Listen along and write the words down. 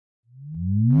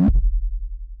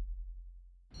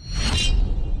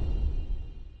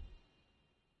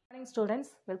Morning students,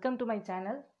 welcome to my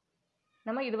channel.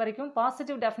 நம்ம இது வரைக்கும்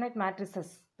பாசிட்டிவ் டெஃபினைட்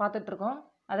மேட்ரிசஸ் பார்த்துட்டு இருக்கோம்.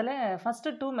 அதில் ஃபர்ஸ்ட்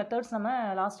 2 மெத்தட்ஸ் நம்ம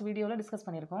லாஸ்ட் வீடியோவில் டிஸ்கஸ்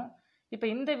பண்ணியிருக்கோம். இப்போ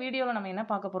இந்த வீடியோவில் நம்ம என்ன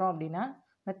பார்க்க போகிறோம் அப்படின்னா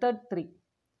மெத்தட் 3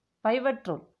 பைவட்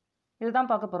ரூல் இதுதான்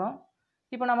பார்க்க போகிறோம்.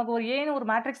 இப்போ நமக்கு ஒரு ஏன்னு ஒரு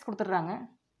மேட்ரிக்ஸ் கொடுத்துட்றாங்க,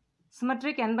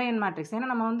 symmetric n by n matrix.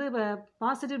 ஏன்னா நம்ம வந்து இப்போ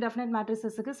positive definite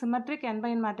மேட்ரிசஸுக்கு symmetric n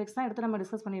by n matrix தான் எடுத்து நம்ம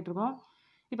டிஸ்கஸ் பண்ணிகிட்டு இருக்கோம்.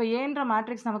 இப்போ ஏன்ற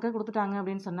மேட்ரிக்ஸ் நமக்கு கொடுத்துட்டாங்க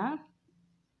அப்படின்னு சொன்னால்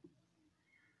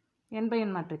n by n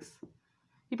மேட்ரிக்ஸ்.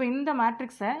 இப்போ இந்த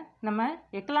மேட்ரிக்ஸை நம்ம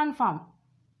எக்லான்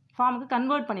ஃபார்முக்கு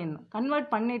கன்வெர்ட் பண்ணிடணும். கன்வெர்ட்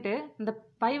பண்ணிவிட்டு இந்த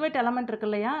பைவட் எலமெண்ட் இருக்கு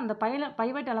இல்லையா, அந்த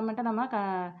பைவட் எலமெண்ட்டை நம்ம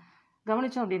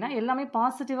கவனித்தோம் அப்படின்னா எல்லாமே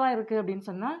பாசிட்டிவாக இருக்குது அப்படின்னு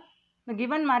சொன்னால் இந்த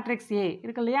கிவன் மேட்ரிக்ஸ் ஏ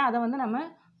இருக்கு இல்லையா, அதை வந்து நம்ம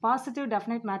பாசிட்டிவ்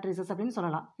டெஃபினைட் மேட்ரிசஸ் அப்படின்னு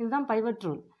சொல்லலாம். இதுதான் பைவட்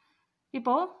ரூல்.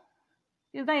 இப்போது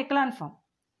இதுதான் எக்லான் ஃபார்ம்.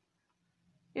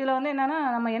 இதில் வந்து என்னென்னா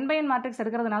நம்ம n by n மேட்ரிக்ஸ்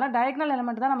எடுக்கிறதுனால டயக்னல்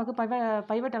எலமெண்ட் தான் நமக்கு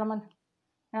பைவட்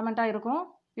எலமெண்ட்டாக இருக்கும்.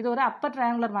 இது ஒரு அப்பர்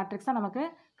ட்ரையாங்குலர் மேட்ரிக்ஸாக நமக்கு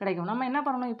கிடைக்கும். நம்ம என்ன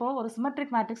பண்ணணும், இப்போது ஒரு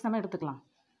சிமெட்ரிக் மேட்ரிக்ஸ் நம்ம எடுத்துக்கலாம்.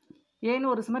 ஏன்னு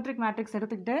ஒரு சிமெட்ரிக் மேட்ரிக்ஸ்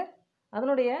எடுத்துக்கிட்டு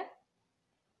அதனுடைய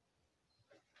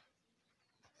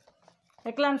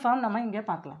எக்லான் ஃபார்ம் நம்ம இங்கே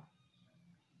பார்க்கலாம்.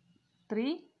 3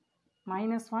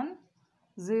 -1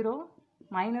 0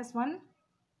 -1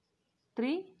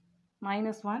 3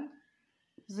 -1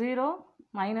 0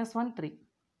 -1 3.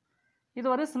 இது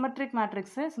ஒரு symmetric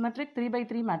matrix, symmetric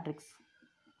 3x3 matrix.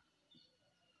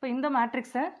 இப்போ இந்த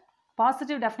மேட்ரிக்ஸை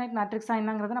பாசிட்டிவ் டெஃபினைட் மேட்ரிக்ஸாக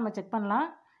என்னங்கிறத நம்ம செக் பண்ணலாம்.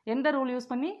 எந்த ரூல் யூஸ்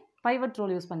பண்ணி? பைவட்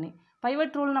ரூல் யூஸ் பண்ணி.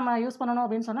 பைவட் ரூல் நம்ம யூஸ் பண்ணணும்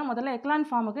அப்படின்னு சொன்னால் முதல்ல எக்லான்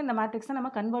ஃபார்முக்கு இந்த மேட்ரிக்ஸை நம்ம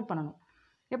கன்வெர்ட் பண்ணணும்.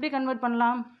 எப்படி கன்வெர்ட்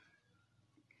பண்ணலாம்?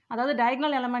 அதாவது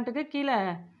டயக்னல் எலமெண்ட்டுக்கு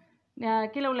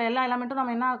கீழே உள்ள எல்லா எலமெண்ட்டும்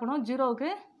நம்ம என்ன ஆக்கணும், ஜீரோவுக்கு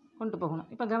கொண்டு போகணும்.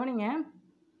 இப்போ கவனிங்க,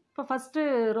 இப்போ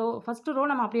ஃபஸ்ட்டு ரோ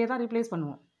நம்ம அப்படியே தான் ரீப்ளேஸ்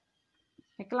பண்ணுவோம்.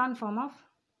 Echelon form of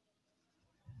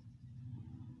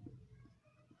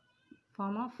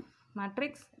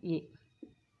matrix A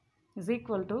is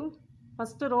equal to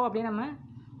first row அப்படியே நம்ம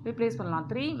ரீப்ளேஸ் பண்ணலாம்.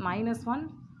 3 -1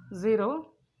 0.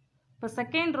 இப்போ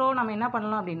செகண்ட் ரோ நம்ம என்ன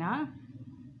பண்ணலாம் அப்படின்னா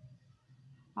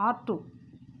R2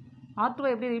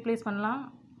 எப்படி ரீப்ளேஸ் பண்ணலாம்?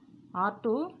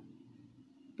 R2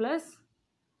 +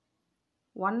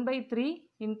 1/3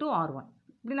 × R1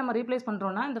 இப்படி நம்ம ரீப்ளேஸ்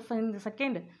பண்ணுறோன்னா இந்த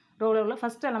செகண்ட் ரோவில் உள்ள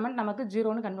ஃபஸ்ட் எலமெண்ட் நமக்கு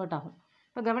 0ன்னு கன்வெர்ட் ஆகும்.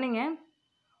 இப்போ கவனிங்க,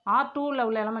 R2வில்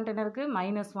உள்ள எலமெண்ட் என்ன இருக்குது?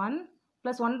 -1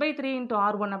 + 1/3 ×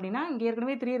 R1 அப்படின்னா இங்கே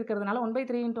ஏற்கனவே 3 இருக்கிறதுனால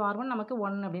 1/3 × R1 நமக்கு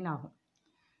 1 அப்படின்னு ஆகும்.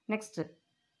 நெக்ஸ்ட்டு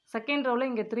செகண்ட் ரோவில்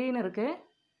இங்கே 3ன்னு இருக்குது,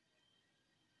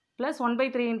 +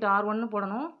 1/3 × R1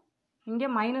 போடணும். இங்கே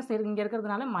மைனஸ் இங்கே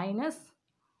இருக்கிறதுனால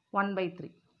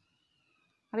 -1/3.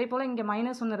 அதே போல் இங்கே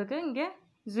 -1 இருக்குது, இங்கே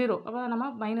 0. அப்போ நம்ம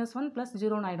 -1 +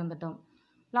 0ன்னு ஆகிடும் இந்த டேர்ம்.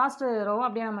 லாஸ்ட்டு ரோவை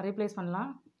அப்படியே நம்ம ரீப்ளேஸ்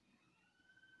பண்ணலாம்.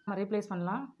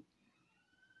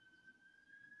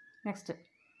 நெக்ஸ்ட்டு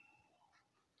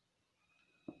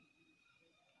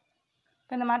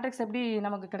இப்போ இந்த மேட்ரிக்ஸ் எப்படி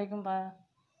நமக்கு கிடைக்கும்?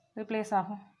 ரீப்ளேஸ்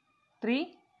ஆகும். 3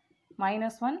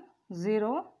 -1 0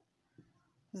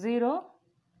 0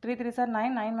 3 3 சார்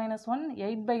 9 9 -1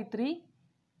 8/3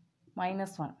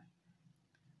 -1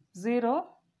 0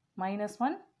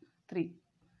 -1 3.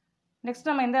 நெக்ஸ்ட்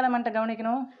நம்ம எந்த எலமெண்ட்டை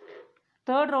கவனிக்கணும்?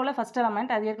 தேர்ட் ரோவில் ஃபஸ்ட்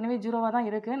எலமெண்ட் அது ஏற்கனவே 0வாக தான்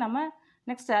இருக்குது. நம்ம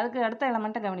நெக்ஸ்ட் அதுக்கு அடுத்த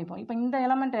எலமெண்ட்டை கவனிப்போம். இப்போ இந்த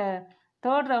எலமெண்ட்டை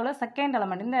தேர்ட் ரோவில் செகண்ட்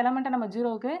எலமெண்ட், இந்த எலமெண்ட்டை நம்ம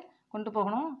 0வுக்கு கொண்டு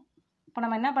போகணும். இப்போ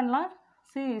நம்ம என்ன பண்ணலாம்?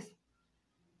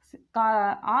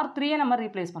 R3யை நம்ம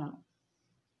ரீப்ளேஸ் பண்ணணும்.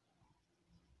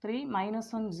 3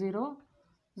 -1 0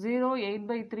 0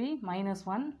 8/3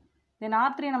 -1. தென்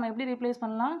R3 நம்ம எப்படி ரீப்ளேஸ்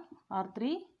பண்ணலாம்? R3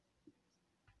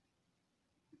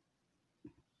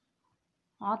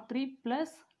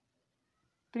 +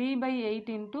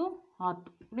 3/8 × R2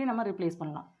 இப்படி நம்ம ரீப்ளேஸ்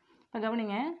பண்ணலாம். இப்போ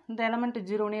கவனிங்க, இந்த எலமெண்ட்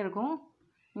 0னே இருக்கும்.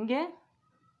 இங்கே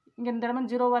இந்த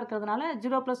எலமெண்ட் 0வாக இருக்கிறதுனால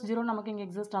 0 + 0 நமக்கு இங்கே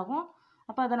எக்ஸிஸ்ட் ஆகும்.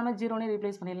 அப்போ அதை நம்ம 0னே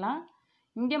ரீப்ளேஸ் பண்ணிடலாம்.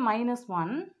 இங்கே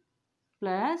 -1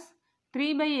 +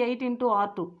 3/8 ×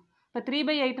 R2. இப்போ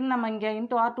 3/8ன்னு நம்ம இங்கே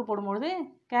 × R2 போடும்பொழுது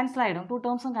கேன்சல் ஆகிடும். 2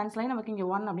 டேர்ம்ஸும் கேன்சல் ஆகி நமக்கு இங்கே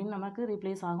 1 அப்படின்னு நமக்கு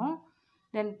ரீப்ளேஸ் ஆகும்.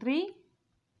 தென் 3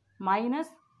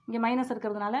 மைனஸ் இங்கே மைனஸ்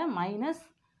இருக்கிறதுனால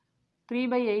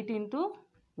 -3/8 ×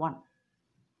 1.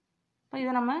 இப்போ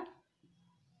இதை நம்ம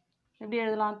எப்படி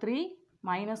எழுதலாம்? 3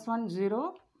 -1 0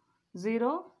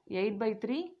 0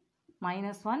 8/3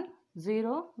 -1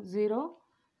 0 0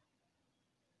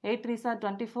 8 3 சார்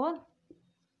 24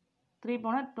 3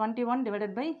 போனால்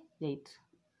 21/8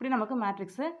 இப்படி நமக்கு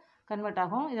மேட்ரிக்ஸு கன்வெர்ட்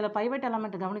ஆகும். இதில் பைவட்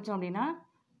எலமெண்ட் கவனித்தோம் அப்படின்னா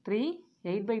 3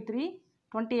 8/3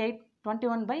 28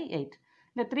 21/8.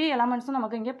 இந்த 3 எலமெண்ட்ஸும்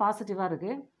நமக்கு இங்கே பாசிட்டிவாக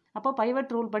இருக்குது. அப்போ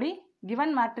பைவட் ரூல் படி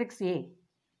கிவன் மேட்ரிக்ஸ் ஏ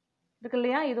இருக்கு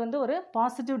இல்லையா, இது வந்து ஒரு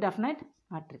பாசிட்டிவ் டெஃபினைட்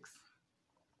மேட்ரிக்ஸ்.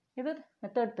 இது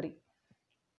மெத்தட் 3.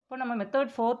 இப்போ நம்ம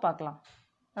மெத்தட் 4 பார்க்கலாம்.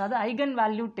 அதாவது ஐகன்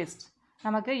வேல்யூ டெஸ்ட்.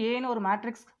 நமக்கு ஏன்னு ஒரு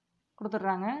மேட்ரிக்ஸ்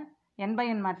கொடுத்துட்றாங்க. n by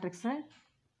n matrix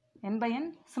n by n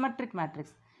symmetric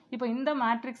matrix. இப்போ இந்த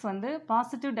மேட்ரிக்ஸ் வந்து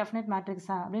பாசிட்டிவ் டெஃபினைட்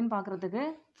மேட்ரிக்ஸா அப்படின்னு பார்க்குறதுக்கு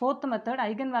fourth method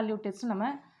eigen value test நம்ம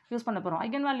யூஸ் பண்ண போகிறோம்.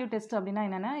 ஐகன் வேல்யூ டெஸ்ட் அப்படின்னா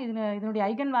என்னென்னா இதனுடைய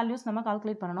ஐகன் வேல்யூஸ் நம்ம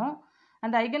கால்குலேட் பண்ணணும்.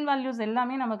 அந்த ஐகன் வேல்யூஸ்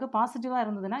எல்லாமே நமக்கு பாசிட்டிவாக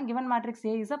இருந்ததுன்னா given matrix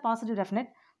A is a positive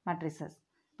definite matrices.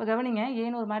 இப்போ கவனிங்க,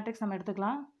 ஏன்னு ஒரு மேட்ரிக்ஸ் நம்ம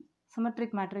எடுத்துக்கலாம்,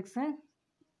 சிமெட்ரிக் மேட்ரிக்ஸு.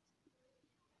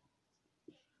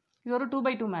 இது ஒரு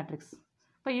 2x2 மேட்ரிக்ஸ்.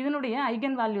 இப்போ இதனுடைய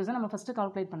ஐகன் வேல்யூஸை நம்ம ஃபஸ்ட்டு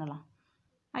கால்குலேட் பண்ணலாம்.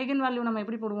 ஐகன் வேல்யூ நம்ம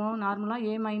எப்படி போடுவோம், நார்மலாக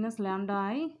a minus lambda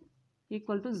I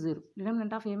equal to 0.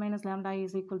 Determinant of a minus lambda I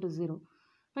is equal to 0.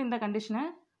 இப்போ இந்த கண்டிஷனை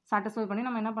சாட்டிஸ்ஃபை பண்ணி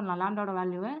நம்ம என்ன பண்ணலாம், லாம்டாவோட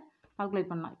வேல்யூவை கால்குலேட்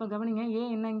பண்ணலாம். இப்போ கவனிங்க, a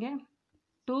என்ன இங்கே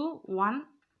 2 1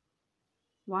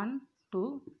 1 2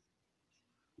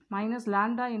 minus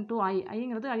lambda into I.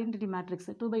 ஐங்கிறது identity matrix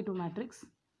 2x2 matrix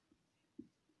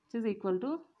which is equal to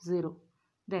 0.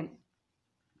 Then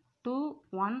 2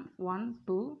 1 1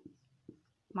 2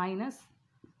 minus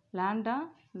lambda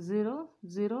 0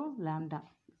 0 lambda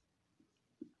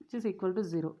which is equal to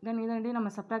 0. Then இதை ரெண்டையும்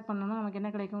நம்ம சப்ட்ராக்ட் பண்ணோம்னா நமக்கு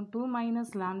என்ன கிடைக்கும், 2 minus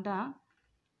lambda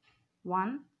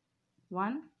 1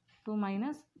 1 2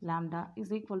 minus lambda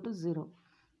is equal to 0.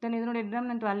 Then இதனுடைய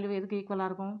டிட்டர்மினன்ட் வேல்யூ எதுக்கு ஈக்குவலாக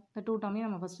இருக்கும், இந்த 2 டேர்மையும்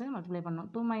நம்ம ஃபஸ்ட்டு மல்டிப்ளை பண்ணோம்.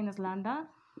 2 minus lambda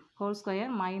whole square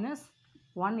minus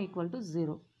 1 equal to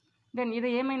 0. Then இதை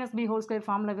a minus b whole square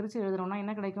ஃபார்மில் விரிச்சு எழுதுறோம்னா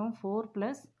என்ன கிடைக்கும், 4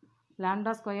 plus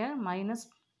lambda square minus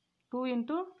 2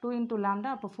 into lambda,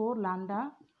 அப்போ 4 lambda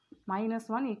minus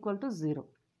 1 equal to 0.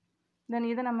 Then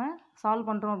இதை நம்ம சால்வ்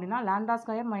பண்ணுறோம் அப்படின்னா lambda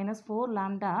square minus 4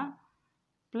 lambda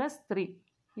plus 3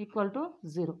 equal to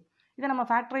 0. இதை நம்ம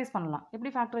ஃபேக்டரைஸ் பண்ணலாம்.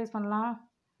 எப்படி ஃபேக்டரைஸ் பண்ணலாம்,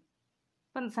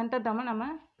 இப்போ இந்த சென்டர் டேர்மை நம்ம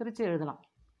பிரித்து எழுதலாம்.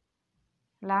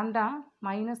 lambda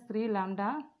minus 3 lambda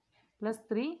plus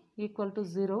 3 equal to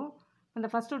 0. இந்த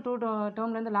ஃபஸ்ட்டு 2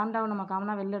 டேர்ம்லேருந்து லாம்டாவை நம்ம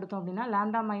காமனாக வெளில எடுத்தோம் அப்படின்னா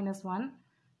lambda minus 1.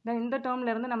 தென் இந்த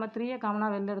டேர்ம்லேருந்து நம்ம 3யை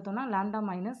காமனாக வெளில எடுத்தோம்னா lambda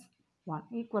minus 1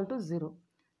 equal to 0.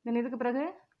 தென் இதுக்கு பிறகு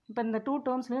இப்போ இந்த 2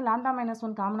 டேர்ம்ஸ்லேயும் lambda minus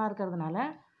 1 காமனாக இருக்கிறதுனால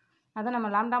அதை நம்ம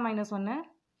lambda minus 1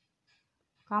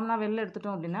 காமனாக வெளில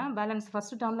எடுத்துட்டோம் அப்படின்னா பேலன்ஸ்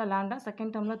ஃபஸ்ட்டு டேர்மில் lambda,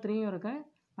 செகண்ட் டேர்மில் 3யும் இருக்குது,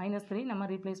 -3 நம்ம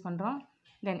ரீப்ளேஸ் பண்ணுறோம்.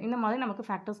 தென் இந்த மாதிரி நமக்கு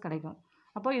ஃபேக்டர்ஸ் கிடைக்கும்.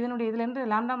 அப்போ இதனுடைய இதுலேருந்து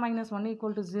lambda minus 1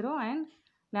 equal to 0 and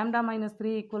lambda minus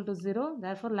 3 equal to 0.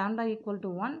 therefore lambda equal to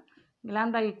 1,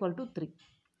 lambda equal to 3.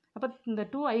 அப்போ இந்த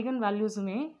 2 ஐகன்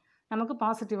வேல்யூஸுமே நமக்கு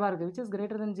பாசிட்டிவாக இருக்குது, which is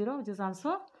greater than 0, which is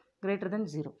also greater than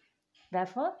 0.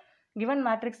 therefore given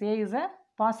matrix A is a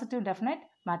positive definite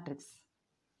matrix.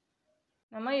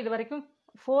 நம்ம இது வரைக்கும்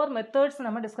 4 methods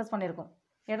நம்ம discuss பண்ணியிருக்கோம்.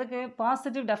 எதுக்கு,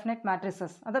 பாசிட்டிவ் டெஃபினைட்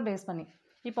மேட்ரிசஸ் அதை பேஸ் பண்ணி.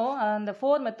 இப்போது அந்த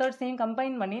 4 மெத்தட்ஸையும்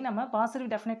கம்பைன் பண்ணி நம்ம பாசிட்டிவ்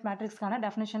டெஃபினைட் மேட்ரிக்ஸ்க்கான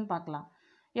டெஃபினேஷன் பார்க்கலாம்.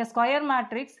 A square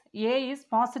matrix A is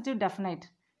positive definite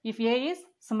if A is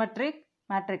symmetric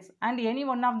matrix and any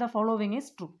one of the following is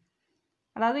true.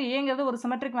 அதாவது ஏங்கிறது ஒரு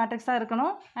சிமெட்ரிக் மேட்ரிக்ஸாக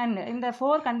இருக்கணும் அண்ட் இந்த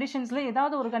 4 கண்டிஷன்ஸில்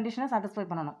ஏதாவது ஒரு கண்டிஷனை சாட்டிஸ்ஃபை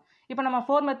பண்ணணும். இப்போ நம்ம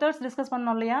 4 மெத்தட்ஸ் டிஸ்கஸ்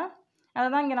பண்ணோம் இல்லையா, அதை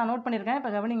தான் இங்கே நான் நோட் பண்ணியிருக்கேன்.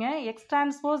 இப்போ கவனிங்க, X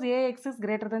transpose ax is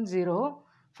greater than 0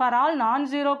 for all நான்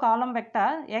ஜீரோ காலம்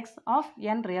vector X of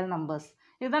n real numbers.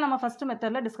 இதுதான் நம்ம ஃபஸ்ட்டு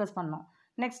மெத்தடில் டிஸ்கஸ் பண்ணோம்.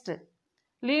 Next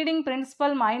leading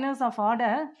principal minus of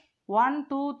order 1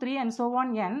 2 3 and so on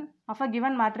n of a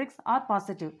given matrix are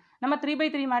positive. நம்ம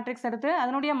 3x3 matrix எடுத்து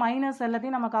அதனுடைய minus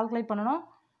எல்லாத்தையும் நம்ம கால்குலேட் பண்ணணும்.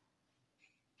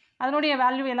 அதனுடைய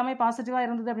வேல்யூ எல்லாமே பாசிட்டிவாக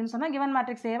இருந்தது அப்படின்னு சொன்னால் கிவன்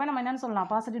மேட்ரிக்ஸ் ஏவை நம்ம என்னென்னு சொல்லலாம்,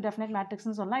 பாசிட்டிவ் டெஃபினைட்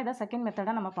மேட்ரிக்ஸ்னு சொல்லலாம். இதை செகண்ட்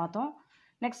மெத்தடாக நம்ம பார்த்தோம்.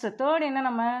 நெக்ஸ்ட் தேர்ட் என்ன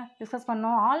நம்ம டிஸ்கஸ்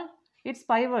பண்ணோம், all it's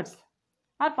பைவட்ஸ்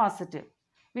R positive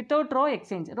without row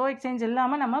exchange. Row exchange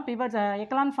இல்லாமல் நம்ம பிவட்ஸ்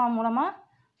எக்கலான் ஃபார்ம் மூலமாக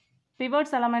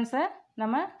பிவட்ஸ் எலமெண்ட்ஸை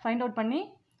நம்ம ஃபைண்ட் அவுட் பண்ணி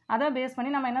அதை பேஸ் பண்ணி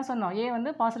நம்ம என்ன சொன்னோம், ஏ வந்து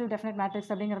பாசிட்டிவ் டெஃபினைட்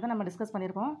மேட்ரிக்ஸ் அப்படிங்கிறத நம்ம டிஸ்கஸ்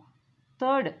பண்ணியிருக்கோம்.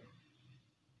 தேர்டு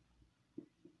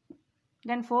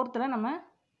தென் ஃபோர்த்தில் நம்ம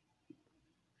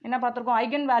என்ன பார்த்துருக்கோம்,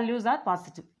 ஐகன் வேல்யூஸ் ஆர்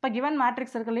பாசிட்டிவ். இப்போ கிவன்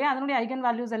மேட்ரிக்ஸ் இருக்கு இல்லையா, அதனுடைய ஐகன்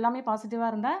வேல்யூஸ் எல்லாமே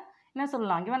பாசிட்டிவாக இருந்தால் என்ன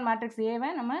சொல்லலாம், கிவன் மேட்ரிக்ஸ்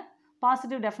ஏவை நம்ம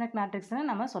பாசிட்டிவ் டெஃபினைட் மேட்ரிக்ஸ்னு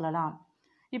நம்ம சொல்லலாம்.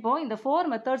 இப்போது இந்த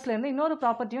 4 மெத்தட்ஸ்லேருந்து இன்னொரு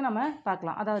ப்ராப்பர்ட்டியும் நம்ம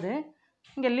பார்க்கலாம். அதாவது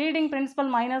இங்கே லீடிங்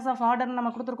பிரின்சிபல் மைனஸ் ஆஃப் ஆர்டர்னு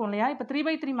நம்ம கொடுத்துருக்கோம் இல்லையா. இப்போ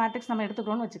 3x3 மேட்ரிக்ஸ் நம்ம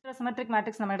எடுத்துக்கிறோம்னு வச்சுக்கிறோம், சிமெட்ரிக்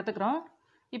மேட்ரிக்ஸ் நம்ம எடுத்துக்கிறோம்.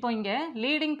 இப்போ இங்கே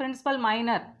leading principal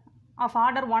minor of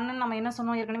order 1 நம்ம என்ன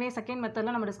சொன்னோம், ஏற்கனவே செகண்ட்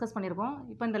மெத்தடில் நம்ம டிஸ்கஸ் பண்ணியிருக்கோம்.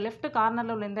 இப்போ இந்த லெஃப்ட்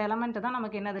கார்னரில் உள்ள இந்த எலமெண்ட் தான்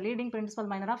நமக்கு என்னது, leading principal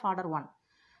minor of order 1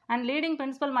 and leading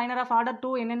principal minor of order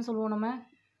 2 என்னன்னு சொல்லுவோம் நம்ம.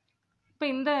 இப்போ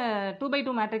இந்த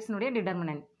 2x2 மேட்ரிக்ஸினுடைய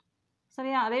டிட்டர்மினன்ட்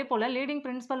சரியா. அதே போல் leading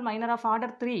principal minor of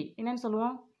order 3 என்னன்னு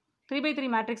சொல்லுவோம்,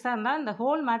 3x3 மேட்ரிக்ஸாக இருந்தால் இந்த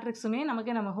ஹோல் மேட்ரிக்ஸுமே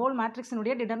நமக்கு நம்ம ஹோல்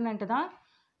மேட்ரிக்ஸினுடைய டிட்டர்மினன்ட் தான்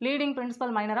leading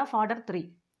principal minor of order 3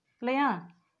 இல்லையா.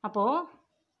 அப்போது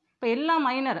இப்போ எல்லா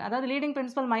மைனர், அதாவது லீடிங்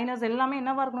பிரின்சிபல் மைனர்ஸ் எல்லாமே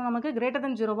என்னவாக இருக்கணும், நமக்கு கிரேட்டர்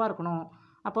தென் 0வாக இருக்கணும்.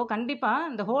 அப்போது கண்டிப்பாக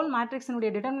இந்த ஹோல் மேட்ரிக்ஸினுடைய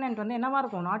டிட்டர்மினன்ட் வந்து என்னவாக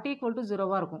இருக்கும், நாட் ஈக்குவல் டு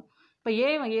 0வாக இருக்கும். இப்போ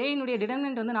ஏனுடைய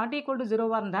டிட்டர்மினன்ட் வந்து நாட் ஈக்குவல் டு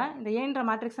 0வாக இருந்தால் இந்த ஏன்ற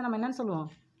மேட்ரிக்ஸை நம்ம என்னன்னு சொல்லுவோம்,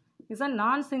 இஸ் அ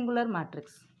நான் சிங்குலர்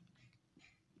மேட்ரிக்ஸ்.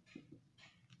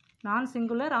 நான்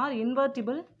singular R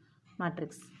invertible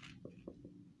matrix.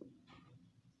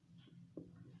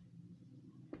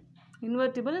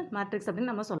 Invertible matrix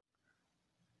அப்படின்னு நம்ம சொல்லலாம்.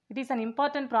 It is an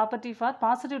important property for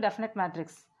positive definite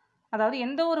matrix. அதாவது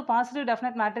எந்த ஒரு பாசிட்டிவ்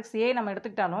டெஃபினட் மேட்ரிக்ஸ் ஏ நம்ம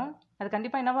எடுத்துக்கிட்டாலும் அது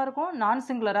கண்டிப்பாக என்னவாக இருக்கும், நான்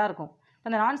சிங்குலராக இருக்கும். இப்போ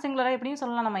அந்த நான் சிங்குலராக எப்படியும்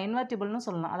சொல்லலாம், நம்ம இன்வெர்ட்டிபிள்னு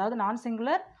சொல்லலாம். அதாவது நான்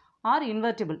சிங்குலர் ஆர்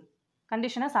இன்வெர்ட்டிபிள்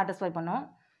கண்டிஷனை சாட்டிஸ்ஃபை பண்ணோம்.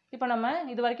 இப்போ நம்ம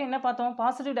இது வரைக்கும் என்ன பார்த்தோம்,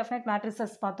 பாசிட்டிவ் டெஃபினட்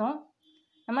மேட்ரிக்ஸஸ் பார்த்தோம்.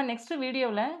 நம்ம நெக்ஸ்ட்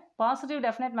வீடியோவில் பாசிட்டிவ்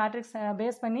டெஃபினட் மேட்ரிக்ஸ்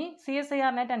பேஸ் பண்ணி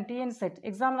CSIR net and TN set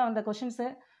எக்ஸாமில் வந்த கொஷின்ஸு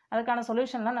அதுக்கான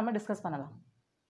சொல்யூஷன்லாம் நம்ம டிஸ்கஸ் பண்ணலாம்.